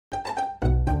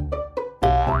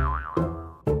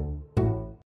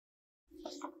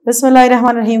بسم الله الرحمن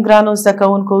الرحیم. ګرانو زده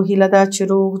کوونکو، هیله ده چې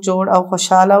روغ جوړ او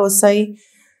خوشحاله اوسئ.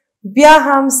 بیا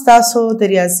هم ستاسو د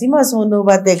ریاضي مضمون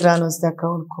نوبت دی. ګرانو زده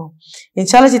کوونکو،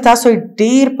 انشاءالله چې تاسو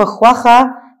ډیر په خوښه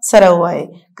سره ووایئ.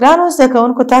 ګرانو زده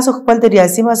کوونکو، تاسو خپل د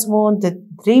ریاضي مضمون د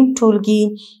دریم ټولګي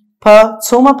په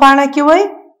څومه پاڼه کې وایئ؟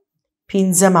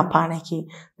 5مه پاڼه کې.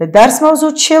 د درس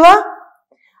موضوع څه وه؟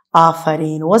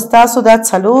 آفرین. اوس تاسو دا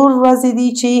 4 ورځې دي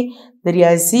چې د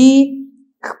ریاضي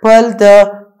خپل د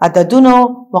عددونو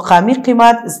مقامی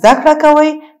قیمت زده کړه کوئ،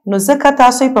 نو ځکه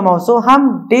تاسو په موضوع هم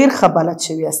ډیر ښه بلد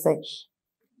شوي یاستئ.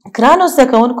 ګرانو زده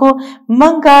کوونکو،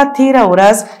 موږ تېره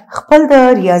ورځ خپل د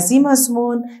ریاضي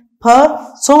مضمون په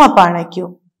څومه پاڼه کې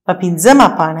په 5مه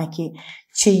پاڼه کې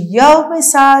چې یو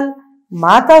مثال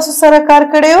ما تاسو سره کار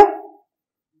کړی و،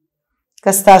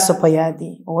 که ستاسو په یاد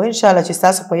دي، او انشاءالله چې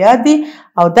ستاسو په یاد دي،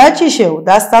 او دا چې شی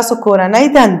دا ستاسو کورنۍ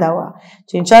دنده وه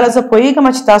چې انشاءالله زه پوهېږم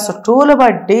چې تاسو ټوله به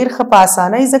ډېر ښه په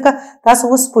اسانۍ، ځکه تاسو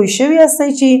اوس پوه شوي یاستئ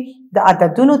چې د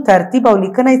عددونو ترتیب او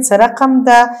لیکنه یې څه رقم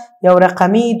ده، یو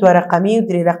رقمي، 2 رقمي او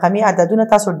 3 رقمي عددونه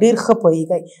تاسو ډېر ښه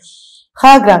پوهېږئ.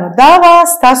 ښه ګرانو، دا وه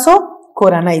ستاسو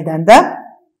کورنۍ دنده.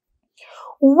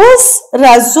 اوس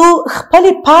راځو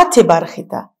خپلې پاتې برخې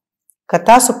ته. که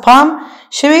تاسو پام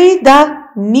شوی دا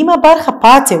نیمه برخه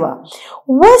پاتې وه.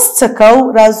 اوس څه کوو؟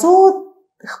 راځو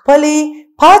خپلې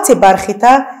پاتې برخې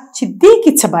ته چې دې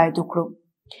کې څه باید وکړو.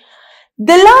 د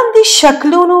لاندې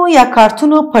شکلونو یا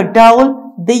کارتونو په ډول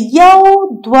د 1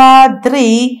 2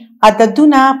 3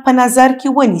 عددونه په نظر کې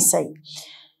ونیسئ.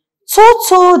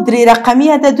 څو 3 رقمي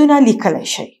عددونه لیکلی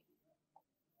شئ،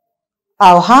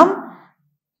 او هم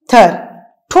تر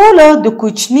ټولو د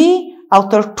کوچني او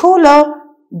تر ټولو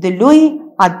د لوی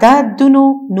عددونو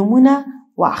نومونه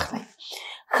واخلئ.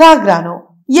 ښه ګرانو،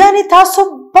 یعنی تاسو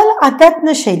بل عدد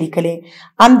نشئ لیکلی،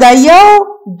 همدا 1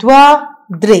 2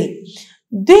 3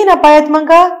 دوی نه باید موږ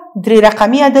 3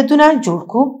 رقمي عددونه جوړ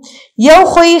کړو. یو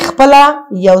خو یې خپله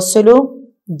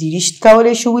 130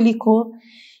 کولی شو ولیکو،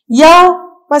 یا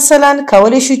مثلا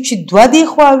کولی شو چې 2 دې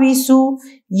خوا ویسو،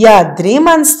 یا 3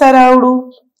 منځته راوړو.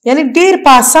 یعنی ډېر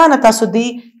په اسانه تاسو دې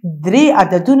 3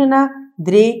 عددونو نه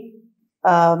 3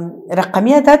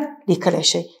 رقمي عدد لیکلی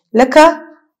شئ، لکه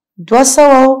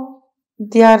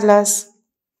 214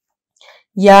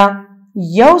 یا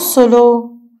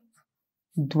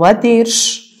 132.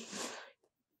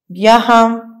 بیا هم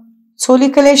څو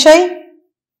لیکلی شئ؟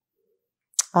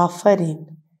 آفرین،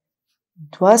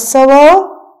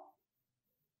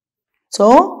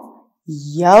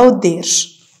 231.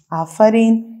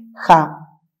 آفرین. ښه،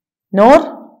 نور؟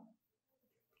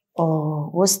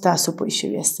 اوس تاسو پوه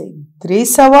شوي یاستئ.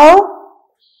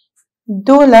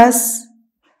 312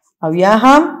 او یا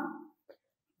هم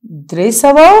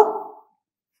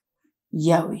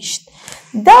 321.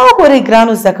 دا وګورئ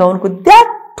ګرانو زده کوونکو، دا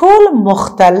ټول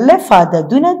مختلف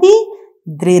عددونه دي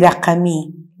 3 رقمي،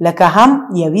 لکه هم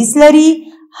یویز لري،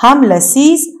 هم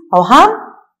لسیز او هم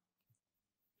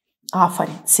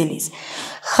آفرین سلیز.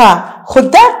 ښه، خو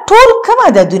دا ټول کوم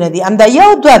عددونه دي؟ همدا 1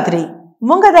 2 3.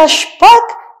 مونږ دا 6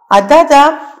 عدده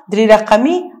 3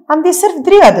 رقمي همدې صرف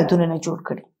 3 عددونه نه جوړ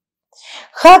کړي.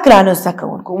 ښه ګرانو زده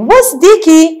کوونکو، اوس دې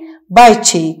کې باید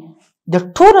چې د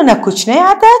ټولو نه کوچنی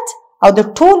عدد او د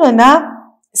ټولو نه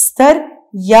ستر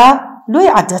یا لوی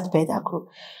عدد پیدا کړو.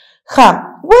 ښه،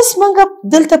 اوس موږ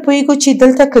دلته پوهېږو چې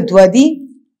دلته که 2 دي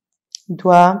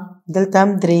 2، دلته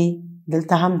هم 3،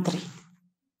 دلته هم 3.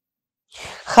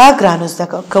 ښه ګرانو زده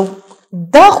کوونکو،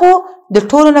 دا خو د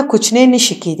ټولو نه کوچنی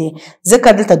نشي کېدی، ځکه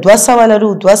دلته 200 لرو،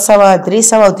 200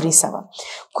 300 او 300.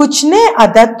 کوچنی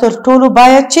عدد تر ټولو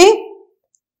باید چې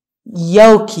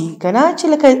یو کی، که نه چې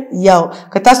لکه یو.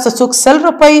 که تاسو ته څوک 100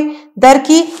 روپۍ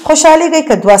درکړي خوشحالېږئ،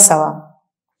 که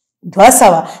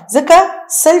 200 ځکه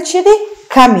 100 چې دی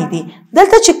کمې دي.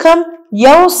 دلته چې کم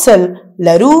 100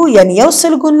 لرو، یعنی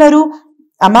 100 ګون لرو،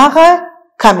 هماغه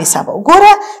کم حسابه.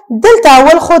 ګوره دلته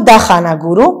اول خو دا خانه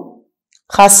ګورو،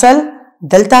 ښه 100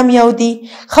 دلته هم 1 دي.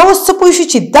 ښه، اوس څه پوه شو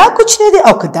چې دا کوچنی دی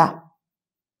او که دا.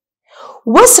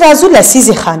 اوس راځو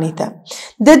لسیزې خانې ته.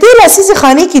 د دې لسیزې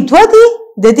خانې کې 2 دي،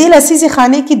 د دې لسیزې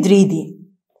خانې کې 3 دي،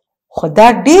 خو دا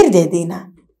ډېر دی، دی نه،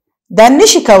 دا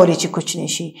نشي کولی چې کوچنی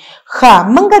شي. ښه،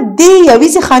 موږ دې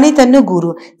یویزې خانې ته نه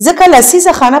ګورو، ځکه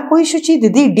لسیزه خانه پوه شو چې د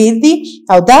دې ډېر دي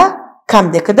او دا کم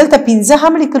دی. که دلته 15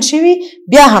 هم لیکل شوي،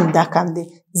 بیا هم دا کم دی،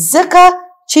 ځکه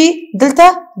چې دلته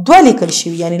 2 لیکل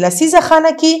شوي، یعنی لسیزه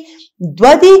خانه کې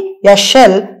 2 دي یا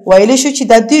 20 ویلی شو چې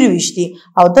دا 23 دي،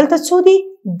 او دلته څو دي؟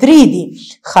 3 دي.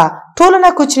 ښه، ټولو نه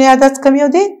کوچنی عدد کوم یو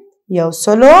دی؟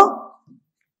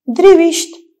 123.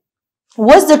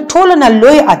 اوس د ټولو نه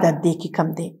لوی عدد دی کې کم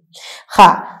دی. ښه،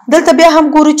 دلته بیا هم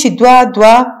ګورو چې 2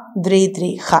 2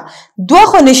 3 ښه 2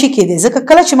 خو نشي کېدی ځکه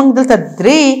کله چې موږ دلته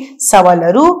 300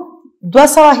 لرو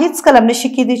 200 هیڅکله هم نشي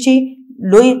کېدی چې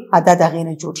لوی عدد هغې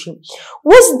نه جوړ شي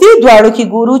اوس دې دواړو کې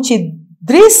ګورو چې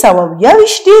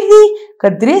 322 ډېر دي که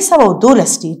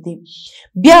 312 ډېر دي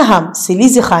بیا هم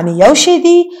سلیزې خانې یو شی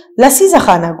دي لسیزه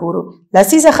خانه ګورو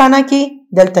لسیزه خانه کې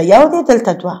دلته یو دی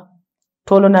دلته 2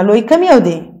 ټولو نه لوی کم یو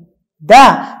دی دا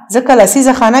ځکه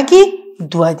لسیزه خانه کې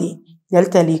 2 دي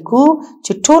دلته لیکو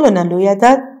چې ټولو نه لوی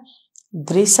عدد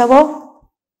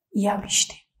 322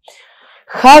 دی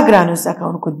ښه ګرانو زده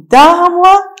کوونکو دا هم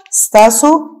وه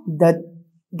ستاسو د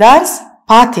درس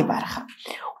پاتې برخه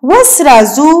اوس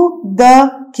راځو د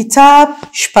کتاب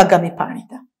شپږمې پاڼې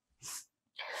ته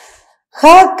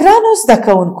ښه ګرانو زده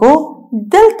کوونکو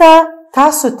دلته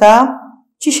تاسو ته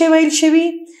څه شی ویل شوي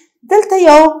دلته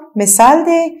یو مثال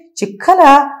دی چې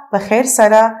کله په خیر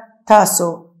سره تاسو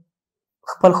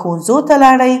خپل ښوونځو ته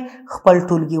لاړئ خپل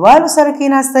ټولګیوالو سره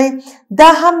کېناستئ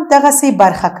دا هم دغسې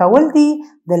برخه کول دي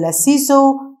د لسیزو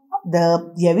د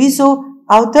یویزو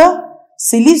او د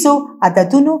سلیزو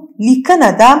عددونو لیکنه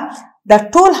ده دا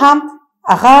ټول هم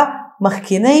هغه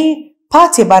مخکینۍ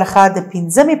پاتې برخه د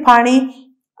 5مې پاڼې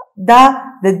دا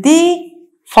د دې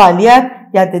فعالیت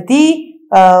یا د دې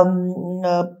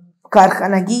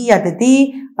کارخانګي یا د دې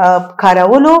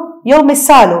کارولو یو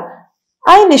مثالو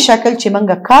عین شکل چې موږ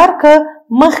کار که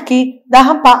مخکې دا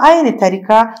هم په عین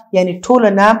طریقه یعنی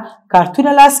ټولو نه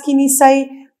کارتونه لاس کې نیسئ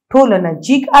ټولو نه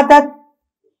جیګ عدد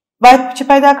باید چې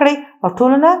پیدا کړئ او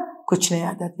ټولو نه کوچنی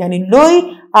عدد یعنی لوی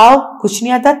او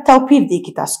کوچنی عدد توپیر دی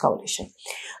کې تاسو کولی شئ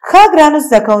ښه ګرانو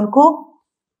زده کوونکو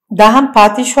دا هم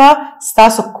پاتې شوه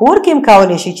ستاسو کور کې هم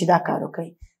کولی شئ چې دا کار وکئ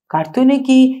کارتونو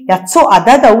کې یا څو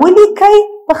عدده ولیکئ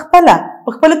په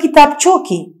خپلو کتابچو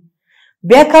کې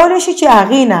بیا کولی شئ چې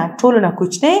هغې نه ټولو نه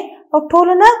کوچنی او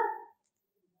ټولو نه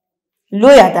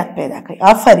لوی عدد پیدا کړئ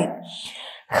آفرین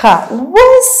ښه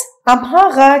اوس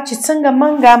همهغه چې څنګه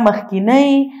موږ مخکینۍ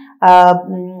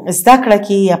زده کړه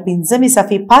کې یا 5مې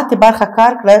صفحې پاتې برخه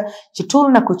کار کړه چې ټولو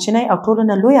نه کوچنی او ټولو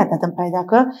نه لوی عدد هم پیدا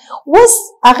کړه اوس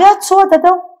هغه څو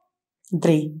عدده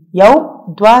 3 1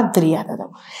 2 3 عدده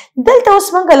دلته اوس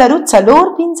موږ لرو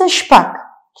 4 5 6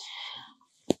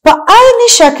 په عین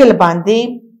شکل باندې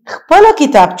خپلو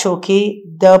کتابچو کې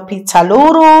د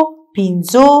 4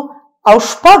 5 او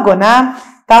 6 نه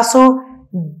تاسو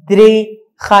 3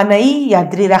 خانه‌ای یا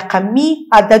 3 رقمي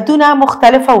عددونه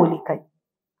مختلفه ولیکئ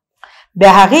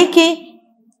بیا هغې کې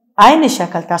عین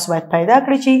شکل تاسو باید پیدا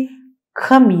کړئ چې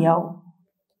کم یو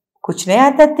کوچنی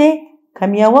عدد دی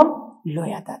کم یو هم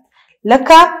لوی عدد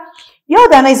لکه یو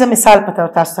دانه زه مثال په طور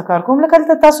تاسو ته کار کوم لکه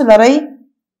دلته تاسو لرئ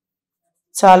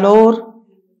 4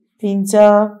 5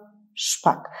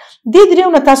 6 دې دریو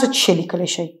نه تاسو څه شی لیکلی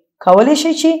شئ کولی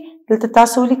شئ چې دلته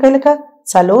تاسو ولیکئ لکه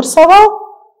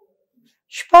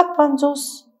 450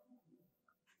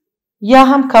 یا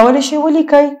هم کولی شئ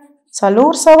ولیکئ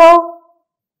 415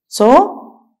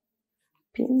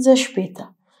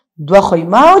 دوه خو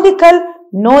ما ولیکل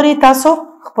نورې تاسو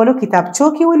خپلو کتابچو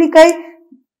کې ولیکئ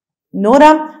نور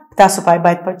هم تاسو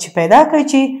باید چې پیدا کړئ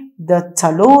چې د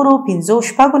 4 5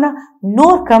 6 نه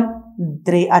نور کم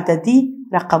 3 عددي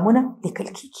رقمونه لیکل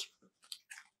کیږي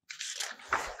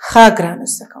ښه ګرانو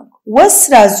زده کوونکو اوس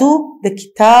راځو د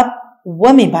کتاب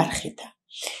 1مې برخې ته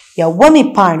یا 1مې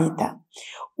پاڼې ته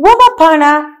 1مه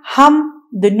پاڼه هم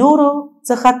د نورو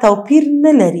څخه توپیر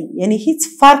نه لري یعنی هیڅ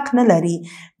فرق نه لري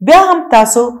بیا هم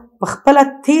تاسو په خپله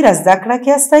تیره زده کړه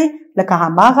کې هستئ لکه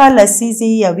هماغه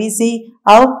لسیزې یویزې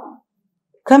او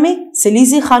کمې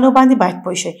سلیزې خانو باندې باید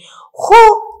پوه شئ خو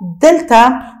دلته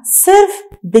صرف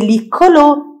د لیکلو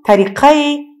طریقه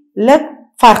یې لږ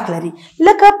فرق لري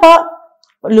لکه په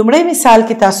لومړی مثال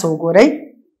کې تاسو وګورئ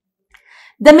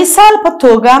د مثال په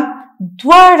توګه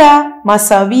دواړه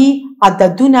مساوي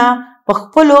عددونه په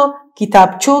خپلو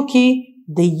کتابچو کې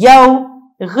د یو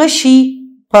غشي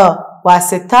په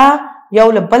واسطه یو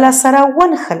له بله سره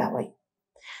ونښلوئ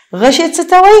غشي څه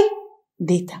ته وایي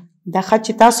دې ته دا خط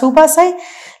چې تاسو وباسئ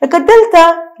لکه دلته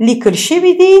لیکل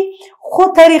شوي دي خو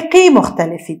طریقې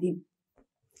مختلفې دي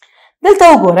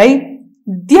دلته وګورئ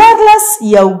 14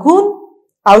 یوګون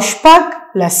او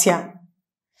 6 لسیان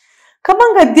که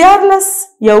موږ 14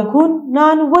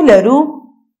 یوګونان ولرو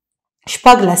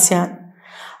 6 لسیان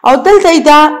او دلته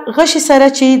دا غشي سره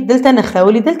چې دلته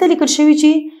نښلولي دلته لیکل شوي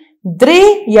چې 3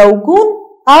 یوګون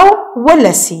او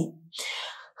ولسي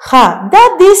ښه دا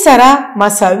دې سره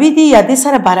مساوي دي یا دې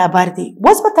سره برابر دي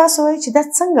اوس به تاسو وایئ چې دا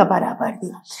څنګه برابر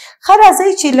دي ښه راځئ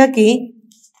چې لږې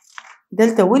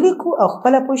دلته ولیکو او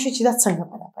خپله پوه شئ چې دا څنګه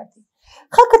برابر دي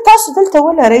ښه که تاسو دلته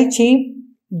ولرئ چې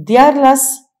 14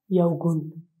 یوګون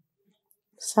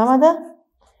سمه ده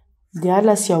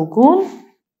 14 یوګون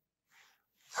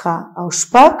ښه او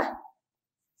شپږ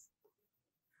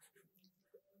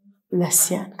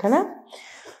لسیان کنه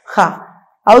ښه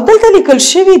او دلته لیکل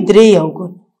شوي 3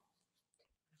 یوګون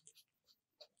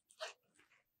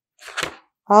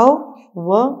او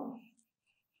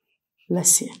 7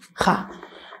 لسیان ښه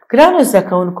ګرانو زده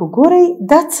کوونکو ګورئ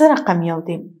دا څه رقم یو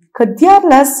دی که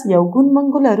 14 یوګون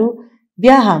موږ لرو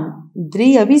بیا هم 3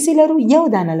 یویزې لرو یو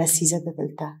دانه لسیزه ده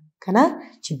دلته کنه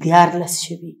چې 14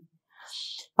 شوي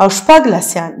او شپږ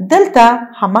لسیان دلته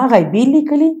هماغه یې بېل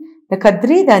لیکلي لکه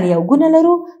 3 دانې یوګونه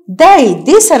لرو دا یې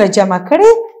دې سره جمع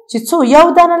کړې چې څو یو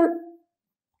دانه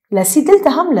لسی دلته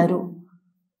هم لرو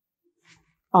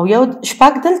او یو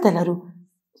شپږ دلته لرو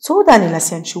څو دانې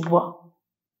لسیان شو 7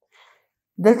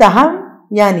 دلته هم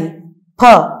یعنی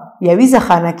په یویزه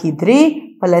خانه کې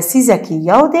 3 په لسیزه کې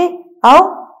یو دی او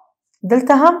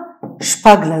دلته هم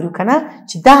شپږ لرو کنه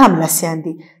چې دا هم لسیان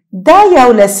دي دا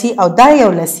یو لسی او دا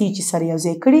یو لسی چې سره یو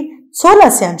ځای کړي څو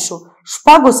لسیان شو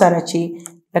شپږو سره چې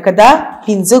لکه دا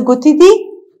 15 ګوتې دي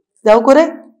دا وګورئ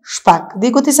شپږ دې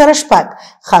ګوتې سره شپږ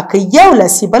ښه که یو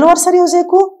لسی بل ورسره یو ځای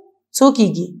کړو څو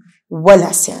کېږي 7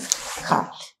 لسیان ښه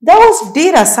دا اوس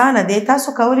ډېر اسانه دی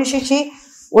تاسو کولی شئ چې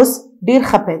اوس ډېر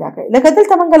ښه پیدا کړئ لکه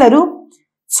دلته موږ لرو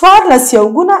 14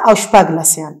 یوګونه او شپږ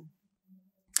لسیان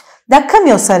دا کم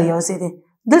یو سره یو ځای دی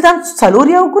دلته هم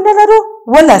 4 یوګونه لرو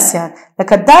 7 لسیان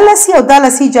لکه دا لسی او دا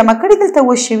لسی جمع کړي دلته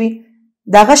وشوي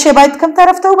دغه شی باید کوم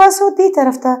طرف ته وباسو دې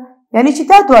طرف ته یعنی چې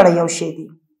دا دواړه یو شی دي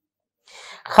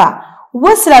ښه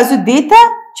اوس راځو دې ته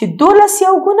چې 12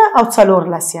 یوګونه او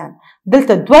 4 لسیان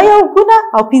دلته 2 یوګونه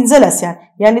او 15 لسیان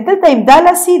یعنی دلته هم دا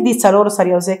لسی دې 4 سره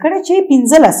یو ځای کړی چې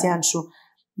 15 لسیان شو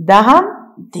دا هم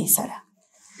دې سره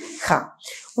ښه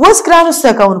اوس ګرانو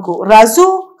زده کوونکو راځو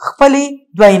خپلې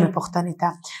دویمې پوښتنې ته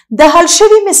د حل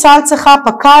شوي مثال څخه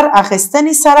په کار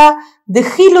اخیستنې سره د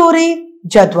ښي لوري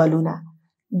جدولونه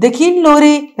د کیڼ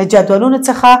لوري له جدولونو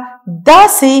څخه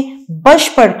داسې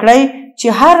بشپړ کړئ چې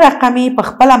هر رقم یې په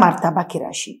خپله مرتبه کې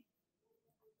راشي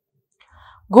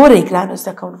ګورئ ګرانو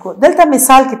زده کوونکو دلته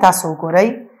مثال کې تاسو وګورئ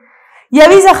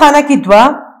یویزه خانه کې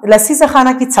 2 لسیزه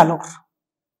خانه کې 4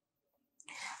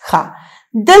 ښه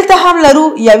دلته هم لرو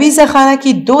یویزه خانه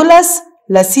کې 12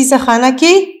 لسیزه خانه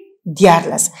کې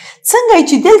 14 څنګه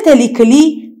چې دلته لیکلي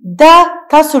دا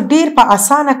تاسو ډیر په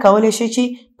اسانه کولی شئ چې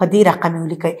په دې رقم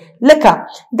ولیکئ لکه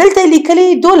دلته لیکلي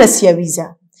 12 یویزه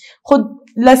خو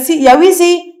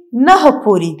یویزې 9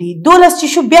 پورې دي 12 چې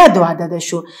شو بیا 2 عدده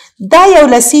شو دا یو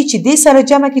لسی چې دې سره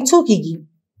جمع کې څو کېږي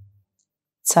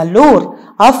 4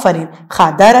 آفرین ښه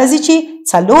دا راځي چې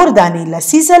 4 دانې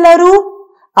لسیزه لرو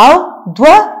او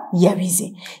 2 یویزې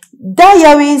دا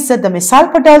یویزه د مثال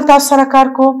په ډول تاسو سره کار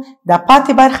کوم دا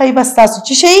پاتې برخه یې بس تاسو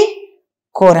چې شئ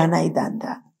کورنۍ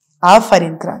دنده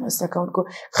آفرین ګرانو زده کوونکو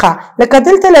ښه لکه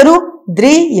دلته لرو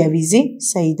 3 یویزې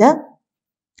صحیح ده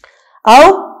او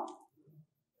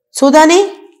څو دانې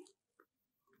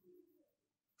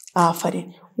آفرین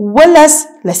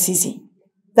 12 لسیزې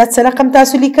دا څه رقم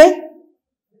تاسو لیکئ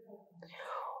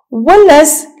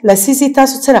 12 لسیزې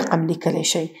تاسو څه رقم لیکلی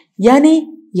شئ یعنی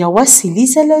یوه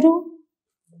سلیزه لرو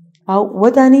او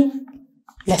 7 دانې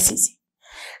لسیزې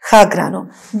ښه ګرانو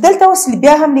دلته اوس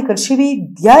بیا هم لیکل شوي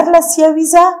 14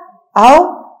 یویزه او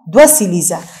 2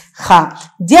 سلیزه ښه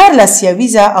 14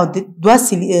 یویزه او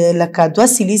 2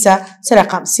 سلیزه څه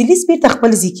رقم سلیز بیرته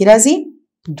خپل ځای کې راځي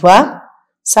 2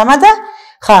 سمه ده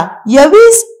ښه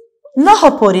یویز 9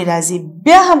 پورې راځي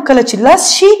بیا هم کله چې لس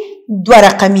شي 2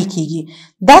 رقمي کېږي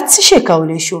دا څه شی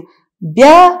کولی شو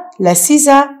بیا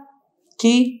لسیزه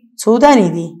کې څو دانې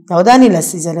دي یو دانې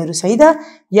لسیزه لرو صحیح ده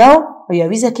یو او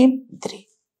یویزه کې 3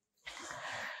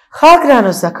 ښه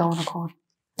ګرانو زده کوونکو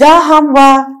دا هم وه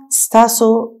ستاسو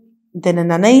د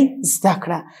نننۍ زده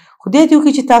کړه خدای دې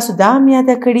وکړي چې تاسو دا هم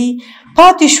یاده کړي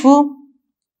پاتې شو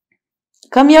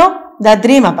کوم یو دا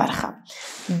دریمه برخه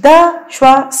دا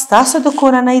شوه ستاسو د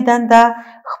کورنۍ دنده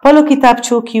خپلو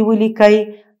کتابچو کې ولیکئ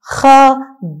ښه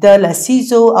د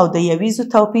لسیزو او د یویزو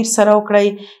توپیر سره وکړئ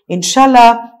انشاءالله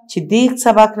چې دې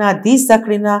سبق نه دې زده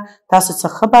کړې نه تاسو څه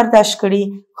ښه برداشت کړي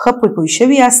ښه پوه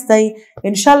شوي یاستئ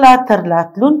انشاءالله تر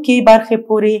راتلونکې برخې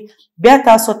پورې بیا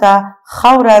تاسو ته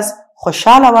ښه ورځ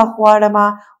خوشحاله وخت غواړم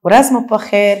ورځ مو په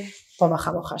خیر په مخه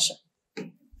مو ښه شه